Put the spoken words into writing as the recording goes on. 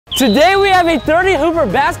Today we have a 30 hooper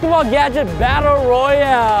basketball gadget battle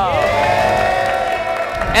royale.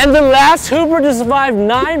 And the last hooper to survive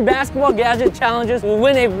 9 basketball gadget challenges will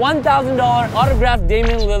win a $1,000 autographed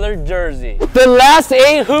Damian Lillard jersey. The last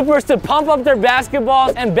 8 hoopers to pump up their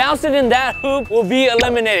basketballs and bounce it in that hoop will be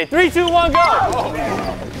eliminated. 3, 2, 1, go!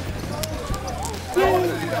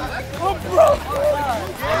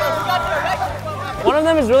 One of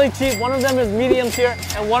them is really cheap, one of them is medium tier,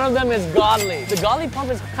 and one of them is godly. The godly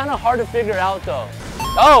pump is kind of hard to figure out though.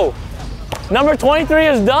 Oh! Number 23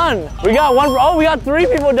 is done. We got one. Oh, we got 3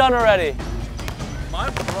 people done already.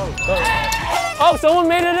 Mine broke. Oh, someone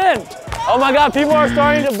made it in. Oh my God, people are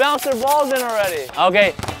starting to bounce their balls in already.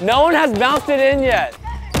 Okay, no one has bounced it in yet.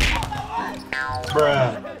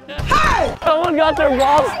 Bruh. Hey! Someone got their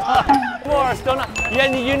balls stuck. People are still not.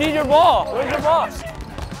 Yeah, you need your ball. Where's your ball?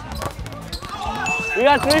 We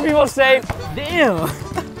got 3 people safe. Damn.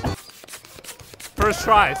 First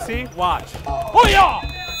try. See? Watch. Oh yeah!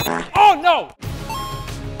 Oh no!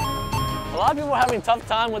 A lot of people are having a tough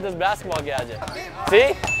time with this basketball gadget.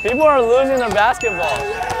 See? People are losing their basketball.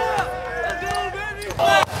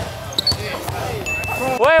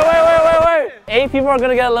 Wait. 8 people are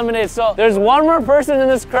gonna get eliminated. So there's one more person in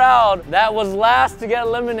this crowd that was last to get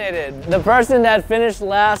eliminated. The person that finished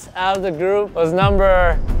last out of the group was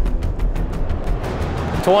number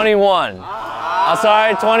 21. I'm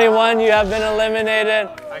sorry, 21, you have been eliminated.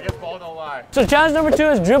 I guess ball don't lie. So challenge number 2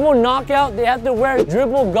 is dribble knockout. They have to wear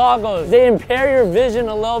dribble goggles. They impair your vision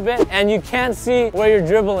a little bit and you can't see where you're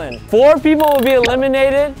dribbling. 4 people will be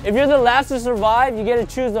eliminated. If you're the last to survive, you get to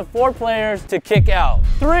choose the 4 players to kick out.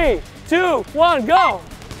 3, 2, 1, go!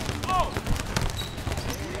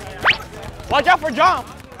 Watch out for jump!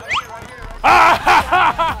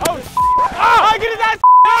 Oh, get his ass!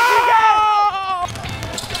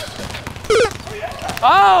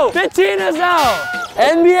 Oh, 15 is out.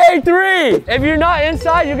 NBA 3. If you're not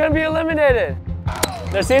inside, you're gonna be eliminated.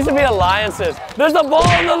 There seems to be alliances. There's a ball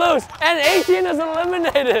on the loose, and 18 is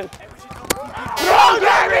eliminated.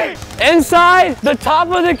 Inside the top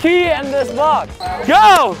of the key and this box.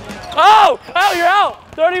 Go! Oh, you're out.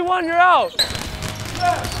 31, you're out.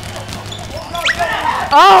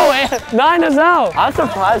 Oh, 9 is out. I'm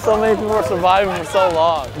surprised so many people are surviving for so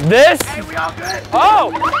long. This? Hey, we all good?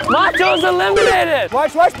 Oh, Macho's eliminated.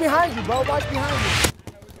 Watch behind you, bro. Watch behind you.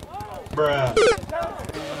 Bruh.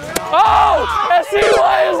 Oh,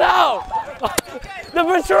 SCY is out. The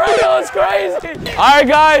betrayal is crazy. All right,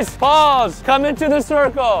 guys, pause. Come into the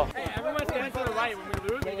circle. Hey, everyone stand to the right. When we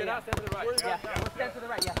lose, we get out, stand to the right. Yeah, stand to the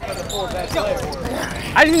right, yeah.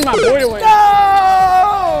 I just need my boy to win.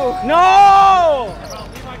 No!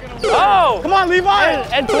 Oh! Come on, Levi!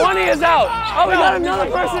 And 20 is out. Oh, we got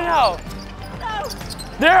another person out.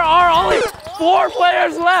 There are only 4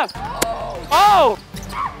 players left. Oh!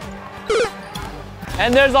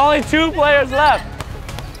 And there's only 2 players left.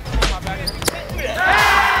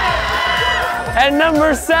 And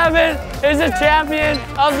number 7 is a champion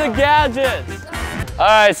of the gadgets. All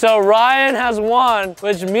right, so Ryan has won,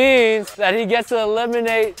 which means that he gets to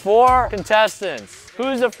eliminate 4 contestants.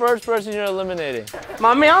 Who's the first person you're eliminating?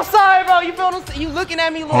 My man, I'm sorry, bro. You feel what I'm saying? You looking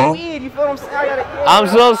at me a little weird. You feel what I'm saying? I'm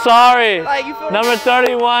so sorry. Like, you feel Number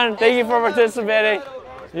 31, thank you for participating.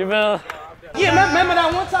 You've been... Yeah, remember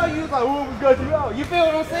that one time you was like, "Ooh, we got you out." You feel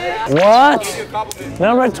what I'm saying? What?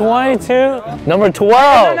 Number 22? Number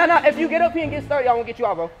 12? No. If you get up here and get started, I won't get you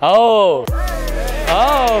out, bro. Oh.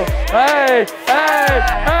 Hey,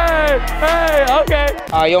 okay.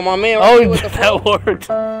 Yo, my man. Oh, that worked.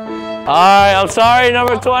 All right, I'm sorry,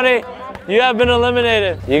 number 20. You have been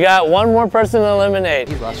eliminated. You got 1 more person to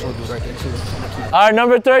eliminate. All right,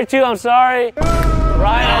 number 32, I'm sorry.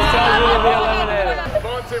 Ryan has chosen you to be eliminated.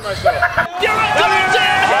 Volunteer myself.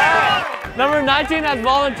 Number 19 has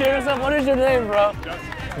volunteered himself. What is your name, bro?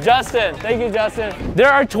 Justin. Thank you, Justin. There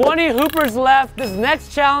are 20 hoopers left. This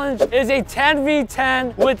next challenge is a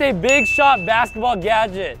 10v10 with a big shot basketball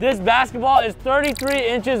gadget. This basketball is 33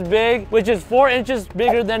 inches big, which is 4 inches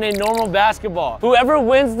bigger than a normal basketball. Whoever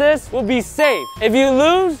wins this will be safe. If you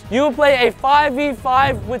lose, you will play a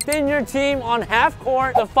 5v5 within your team on half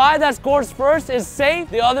court. The 5 that scores first is safe.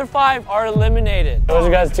 The other 5 are eliminated. What's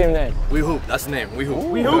your guys' team name? We hoop. That's the name. We hoop.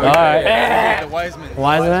 We hoop. All right. The Wiseman.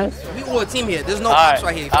 Wiseman? We all a team here. There's no box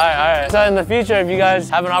right here. All right. So in the future, if you guys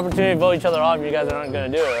have an opportunity to vote each other off, you guys aren't gonna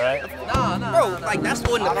do it, right? Nah. Bro, like that's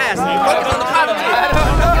all in the past. You focus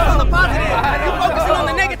on the positive. You focusing on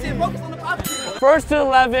the negative. Focus on the positive. First to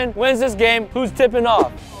 11 wins this game. Who's tipping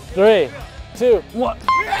off? 3, 2, 1.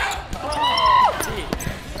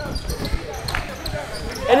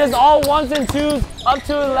 It is all 1s and 2s up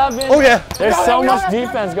to 11. Oh yeah. There's so much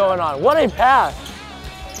defense going on. What a pass.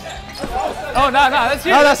 Oh, no, that's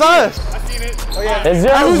you. No, that's us. It's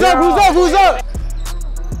 0-0. Who's up? Who's up? Who's up?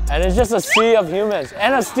 And it's just a sea of humans.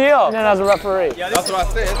 And a steal. And then as a referee. Yeah, that's what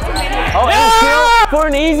I said. Oh, and a steal for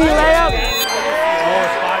an easy layup.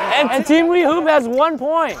 And Team We Hoop has 1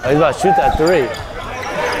 point. Oh, he's about to shoot that 3.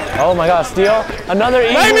 Oh my God, steal. Another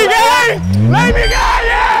easy Let me get it! Let me get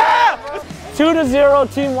it! 2-0,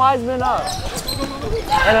 Team Wiseman up.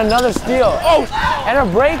 And another steal. Oh, and a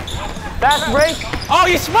break. Fast break. Oh,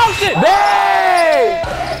 you smoked it! Bang!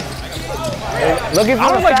 Looking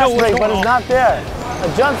for a fast break, but it's not there. A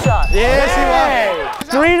jump shot. Yes, he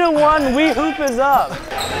won. 3-1, We Hoop is up.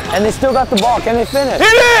 And they still got the ball. Can they finish?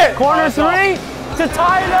 Hit it! Corner 3 to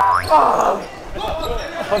tie it up. Oh.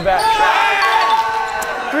 Put back.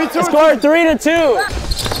 3-2. Score 3-2.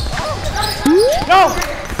 No!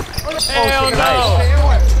 Hell no.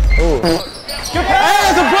 Ooh. Good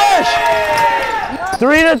pass. It's a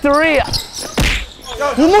 3-3.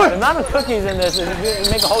 One more. The amount of cookies in this is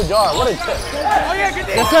you make a whole jar. What a tip. Oh, yeah, good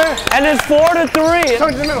Yes, sir. And it's 4-3.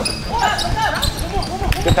 Turn to the middle.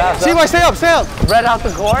 Good pass. See, boy, stay up, stay up. Red out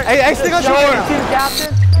the court. Hey, stick on your Showing board. team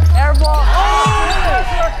captain. Air ball.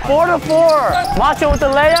 Oh! 4-4. Macho with the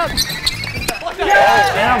layup.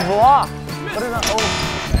 And a block. Put it on. Oh.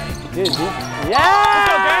 Dude.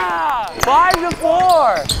 Yeah!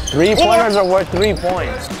 5-4. 3-pointers are worth 3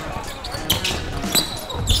 points.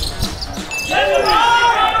 I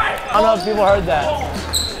don't know if people heard that.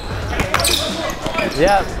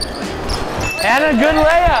 Yep. And a good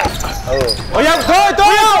layup. Oh, yeah, throw it.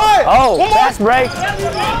 Oh, fast break.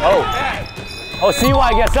 Oh. Oh,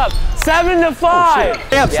 CY gets up. 7-5.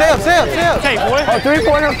 Stay up. Hey, boy. Oh,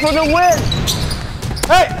 3-pointer for the win.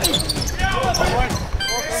 Hey.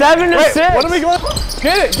 7-6. What are we going?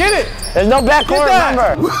 Get it. There's no backcourt,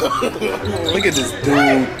 remember. Look at this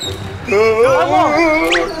dude.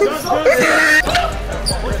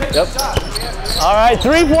 Yep. All right,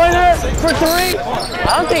 3-pointer for 3. I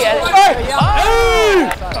don't think any. Oh!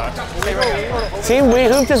 Team We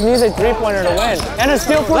Hoop just needs a 3-pointer to win. And a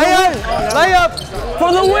steal for the win. Layup.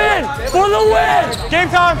 For the win. For the win. Game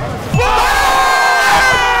time.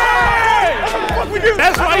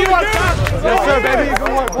 That's why you want to stop. Yes, sir, baby.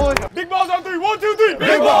 Good work, boy. Big balls on 3. 1, 2, 3.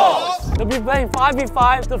 Big balls. They'll be playing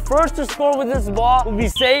 5v5. The first to score with this ball will be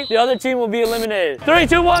safe. The other team will be eliminated. 3,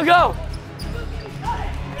 2, 1, go.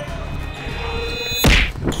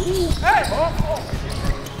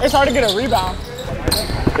 It's hard to get a rebound.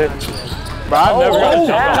 Bro, I've never got a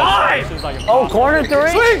Nice! Oh, corner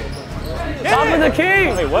 3. Swing. Top of the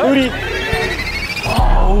key. Wait, what?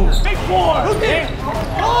 Big 4.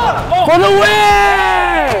 For the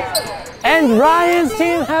win! And Ryan's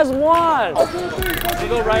team has won.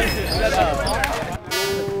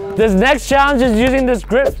 This next challenge is using this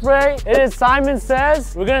grip spray. It is Simon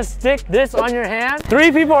Says. We're gonna stick this on your hand.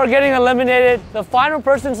 3 people are getting eliminated. The final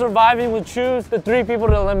person surviving will choose the 3 people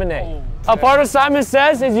to eliminate. A part of Simon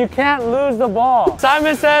Says is you can't lose the ball.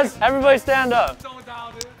 Simon Says, everybody stand up.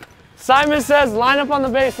 Simon Says, line up on the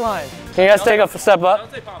baseline. Can you guys take a step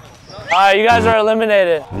up? All right, you guys are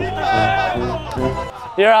eliminated.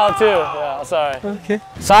 You're out too. Yeah, sorry. Okay.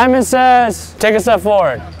 Simon Says, take a step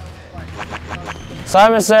forward.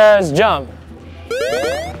 Simon Says, jump.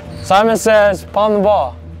 Simon Says, palm the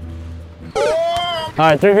ball. All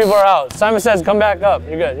right, 3 people are out. Simon Says, come back up.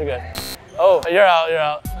 You're good, you're good. Oh, you're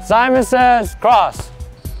out. Simon Says, cross.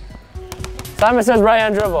 Simon Says, right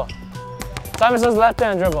hand dribble. Simon Says, left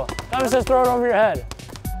hand dribble. Simon Says, throw it over your head.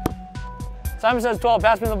 Simon Says, 12,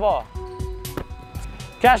 pass me the ball.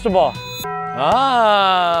 Catch the ball.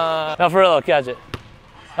 Ah. No, for real, catch it.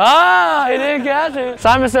 Ah, he didn't catch it.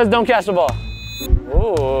 Simon Says, don't catch the ball.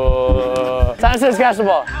 Ooh. Simon Says, catch the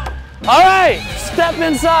ball. All right, step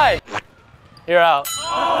inside. You're out.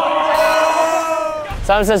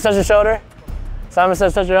 Simon Says, touch your shoulder. Simon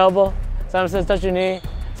Says, touch your elbow. Simon Says, touch your knee.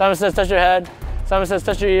 Simon Says, touch your head. Simon Says,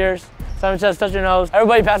 touch your ears. Simon Says, touch your nose.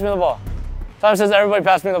 Everybody pass me the ball. Simon Says, everybody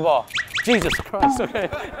pass me the ball. Jesus Christ, okay.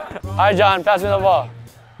 All right, John, pass me the ball.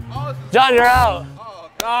 John, you're out.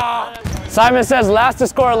 Simon Says, last to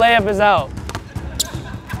score a layup is out.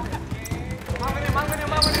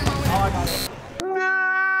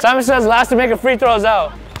 Simon Says, last to make a free throw is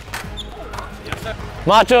out.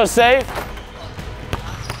 Macho is safe.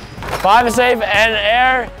 5 is safe, and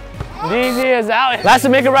Air DZ is out. Last to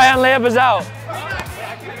make a right hand layup is out.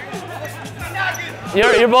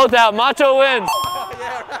 You're both out. Macho wins.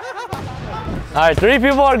 All right, 3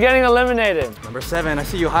 people are getting eliminated. Number 7, I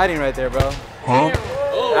see you hiding right there, bro. Huh?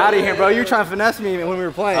 Out of here, bro. You were trying to finesse me when we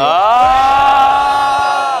were playing. Oh!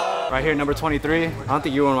 Right here, number 23. I don't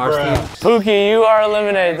think you were on our team. Pookie, you are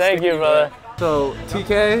eliminated. Thank you, brother. So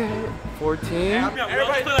TK, 14.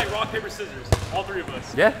 Everybody play like rock, paper, scissors. All three of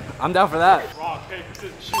us. Yeah, I'm down for that. Rock, paper,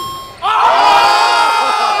 scissors, shoot.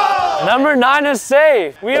 Number 9 is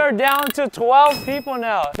safe. We are down to 12 people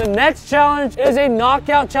now. The next challenge is a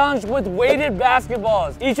knockout challenge with weighted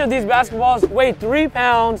basketballs. Each of these basketballs weigh 3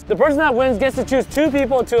 pounds. The person that wins gets to choose 2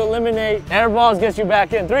 people to eliminate. Airballs gets you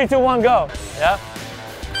back in. 3, 2, 1, go. Yeah.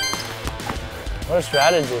 What a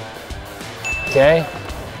strategy. Okay.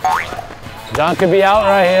 John could be out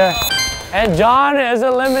right here. And John is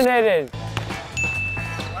eliminated.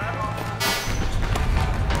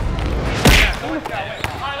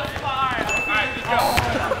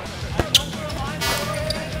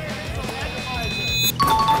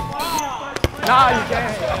 Nah, you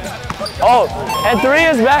can't. Oh, and 3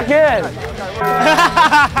 is back in.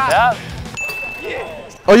 Yep.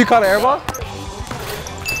 Oh, you caught an airball?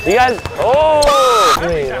 You guys, oh!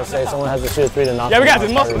 3, let's say someone has to shoot 3 to knock. Yeah, we got this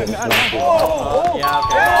them out. muscle. Yeah,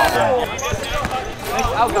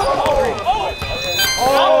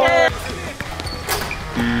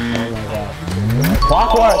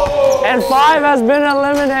 Clockwork. And 5 has been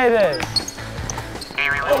eliminated.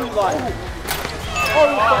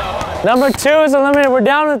 Number 2 is eliminated. We're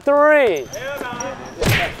down to 3.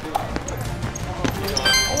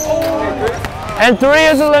 And 3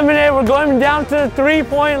 is eliminated. We're going down to the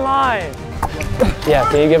 3-point line. Yeah,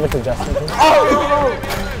 can you give it to Justin, please?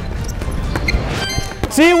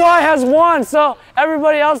 CY has won, so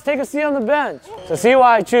everybody else take a seat on the bench. So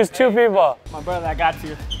CY, choose 2 people. My brother, I got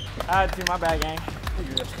you. I had to, my bad, gang.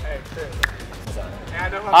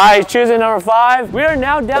 All right, choosing number 5. We are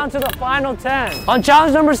now down to the final 10. On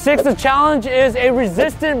challenge number 6, the challenge is a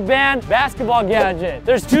resistant band basketball gadget.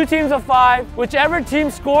 There's 2 teams of 5. Whichever team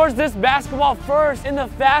scores this basketball first in the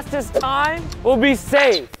fastest time will be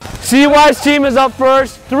safe. CY's team is up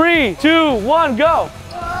first. 3, 2, 1, go.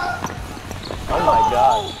 Oh my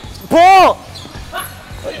God. Pull!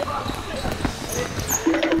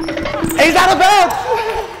 He's out of bounds!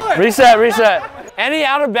 Reset, reset. Any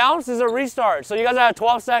out of bounds is a restart. So you guys have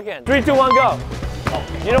 12 seconds. 3, 2, 1, go.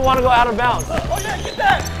 You don't want to go out of bounds. Oh yeah, get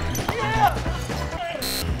that!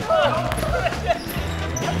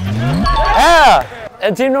 Yeah!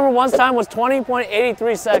 And team number 1's time was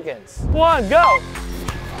 20.83 seconds. 1, go.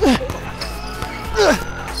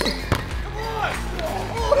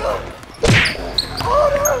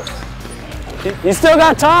 You still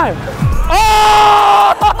got time.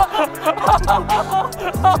 Oh!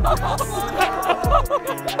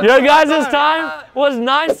 Your guys' time was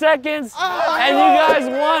 9 seconds, and you guys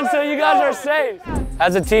won, so you guys are safe.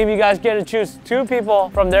 As a team, you guys get to choose 2 people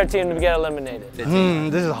from their team to get eliminated.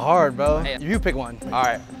 This is hard, bro. You pick one. All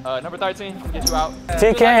right, number 13, get you out.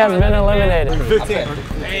 TK has been eliminated. 15.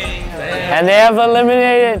 And they have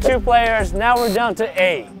eliminated 2 players. Now we're down to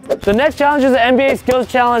 8. The next challenge is the NBA Skills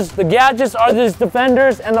Challenge. The gadgets are these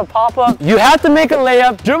defenders and the pop-up. You have to make a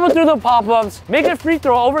layup, dribble through the pop-ups, make a free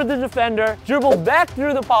throw over the defender, dribble back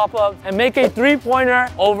through the pop-up, and make a 3-pointer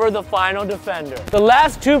over the final defender. The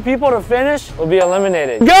last 2 people to finish will be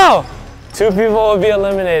eliminated. Go! 2 people will be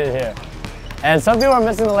eliminated here. And some people are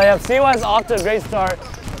missing the layup. CY is off to a great start.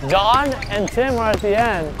 John and Tim are at the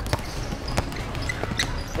end.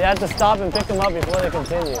 They have to stop and pick them up before they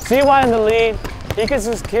continue. CY in the lead. He can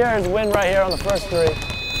secure his win right here on the first 3.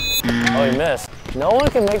 Oh, he missed. No one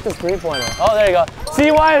can make this 3-pointer. Oh, there you go.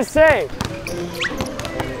 CY is safe.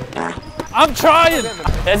 I'm trying.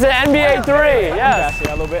 It's an NBA 3, yes.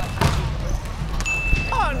 Yeah, a little bit.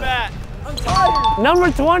 Come on, Matt. I'm tired.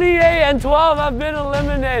 Number 28 and 12 have been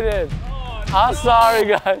eliminated. I'm sorry,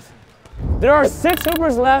 guys. There are 6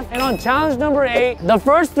 hoopers left, and on challenge number 8, the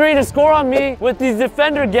first 3 to score on me with these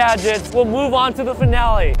defender gadgets will move on to the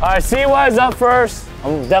finale. All right, CY is up first.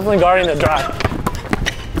 I'm definitely guarding the drive.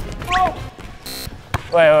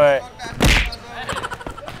 Wait.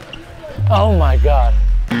 Oh my God.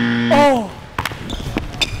 Oh.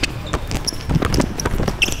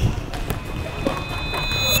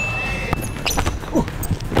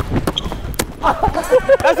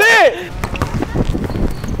 That's it.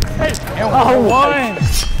 Oh, 1.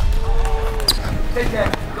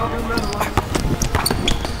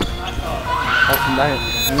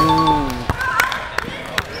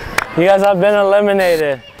 You guys have been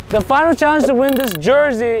eliminated. The final challenge to win this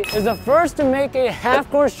jersey is the first to make a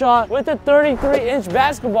half-court shot with a 33-inch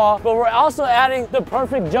basketball, but we're also adding the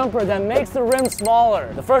perfect jumper that makes the rim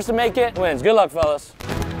smaller. The first to make it wins. Good luck, fellas.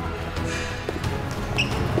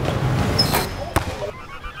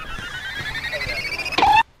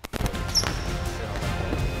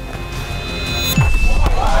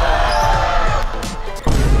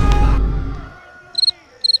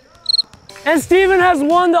 And Steven has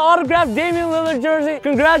won the autographed Damian Lillard jersey.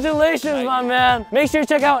 Congratulations, my man. Make sure you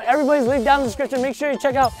check out everybody's link down in the description. Make sure you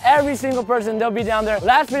check out every single person. They'll be down there.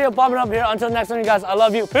 Last video popping up here. Until next time, you guys, I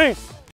love you. Peace.